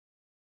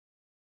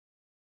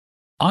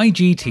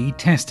IGT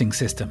Testing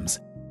Systems.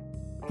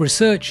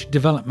 Research,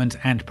 development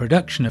and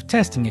production of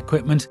testing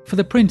equipment for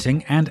the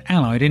printing and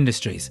allied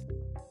industries.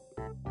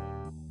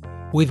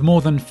 With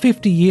more than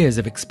 50 years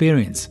of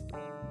experience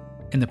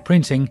in the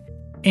printing,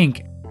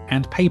 ink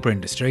and paper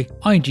industry,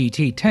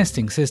 IGT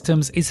Testing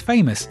Systems is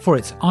famous for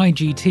its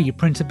IGT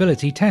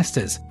printability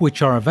testers,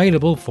 which are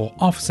available for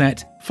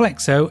offset,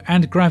 flexo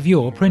and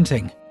gravure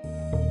printing.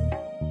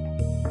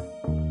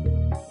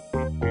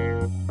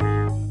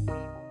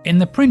 In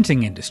the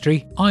printing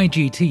industry,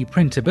 IGT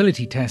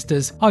printability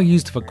testers are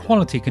used for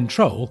quality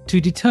control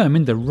to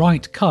determine the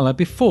right colour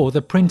before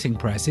the printing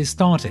press is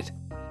started.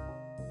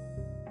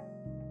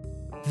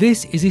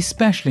 This is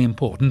especially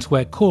important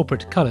where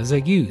corporate colours are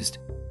used.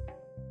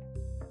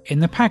 In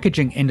the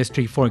packaging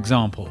industry, for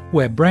example,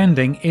 where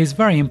branding is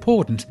very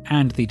important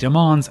and the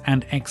demands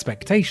and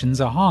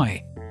expectations are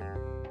high.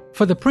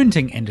 For the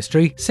printing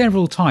industry,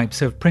 several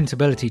types of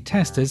printability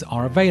testers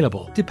are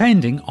available,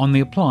 depending on the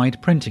applied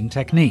printing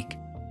technique.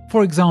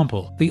 For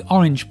example, the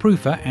Orange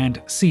Proofer and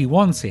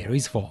C1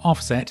 series for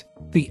offset,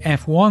 the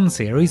F1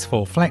 series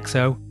for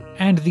flexo,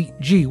 and the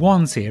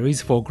G1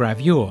 series for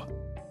gravure.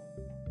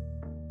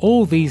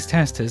 All these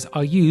testers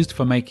are used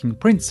for making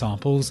print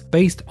samples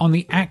based on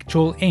the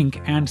actual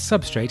ink and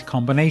substrate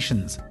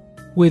combinations.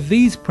 With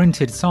these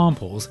printed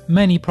samples,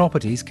 many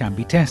properties can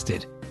be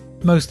tested.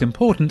 Most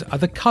important are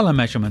the color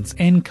measurements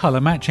in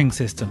color matching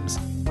systems.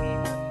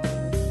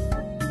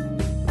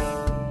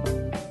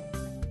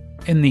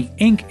 In the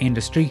ink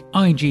industry,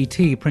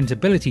 IGT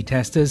printability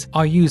testers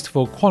are used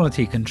for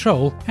quality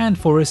control and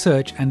for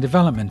research and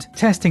development,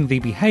 testing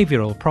the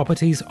behavioral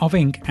properties of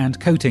ink and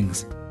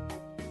coatings.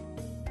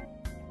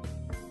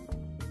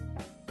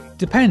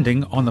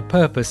 Depending on the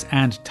purpose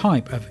and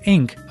type of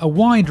ink, a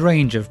wide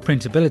range of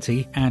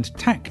printability and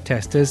tack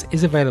testers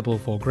is available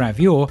for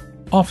gravure,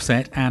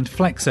 offset and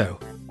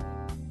flexo.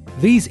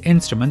 These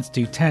instruments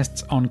do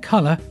tests on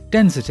colour,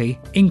 density,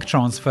 ink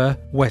transfer,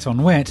 wet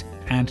on wet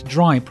and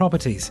dry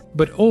properties,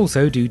 but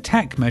also do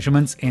tack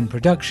measurements in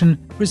production,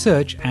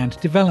 research and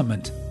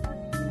development.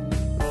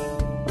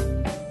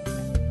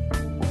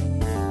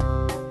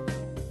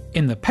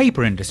 In the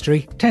paper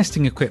industry,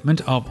 testing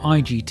equipment of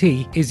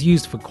IGT is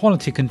used for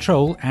quality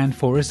control and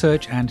for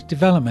research and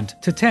development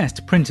to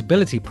test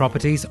printability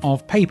properties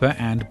of paper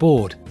and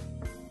board.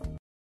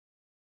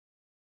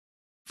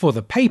 For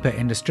the paper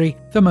industry,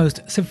 the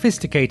most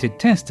sophisticated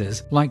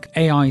testers like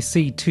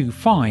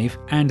AIC25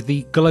 and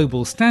the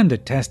global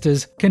standard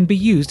testers can be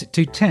used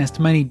to test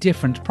many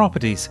different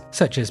properties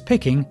such as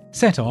picking,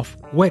 set-off,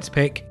 wet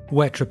pick,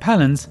 wet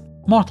repellents,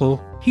 mottle,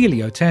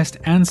 heliotest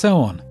and so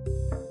on.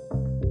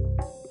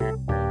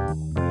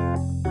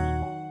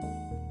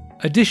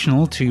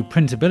 Additional to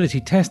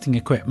printability testing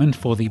equipment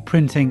for the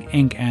printing,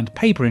 ink and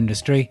paper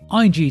industry,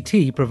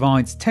 IGT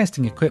provides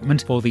testing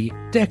equipment for the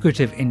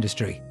decorative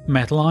industry,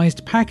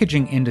 metallized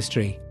packaging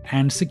industry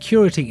and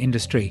security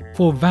industry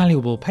for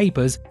valuable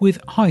papers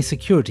with high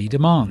security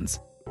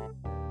demands.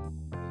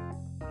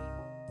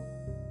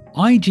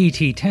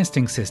 IGT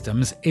Testing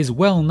Systems is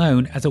well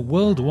known as a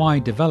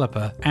worldwide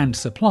developer and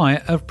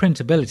supplier of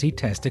printability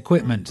test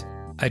equipment.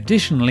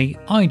 Additionally,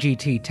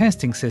 IGT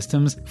Testing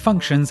Systems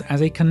functions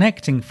as a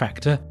connecting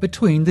factor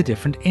between the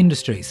different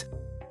industries.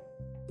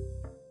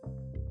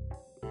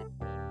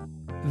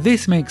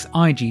 This makes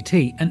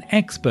IGT an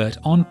expert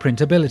on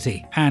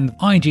printability, and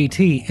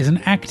IGT is an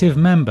active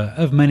member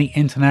of many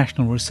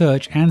international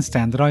research and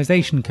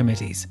standardization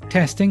committees,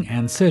 testing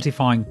and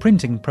certifying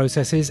printing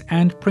processes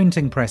and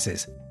printing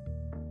presses.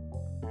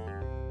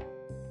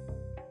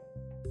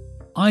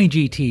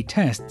 IGT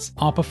tests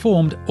are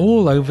performed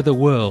all over the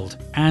world,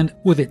 and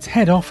with its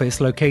head office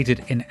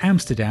located in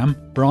Amsterdam,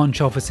 branch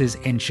offices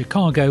in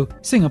Chicago,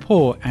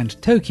 Singapore and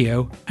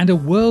Tokyo, and a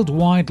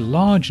worldwide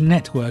large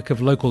network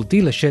of local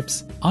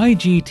dealerships,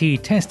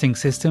 IGT Testing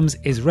Systems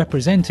is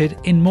represented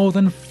in more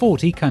than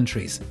 40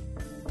 countries.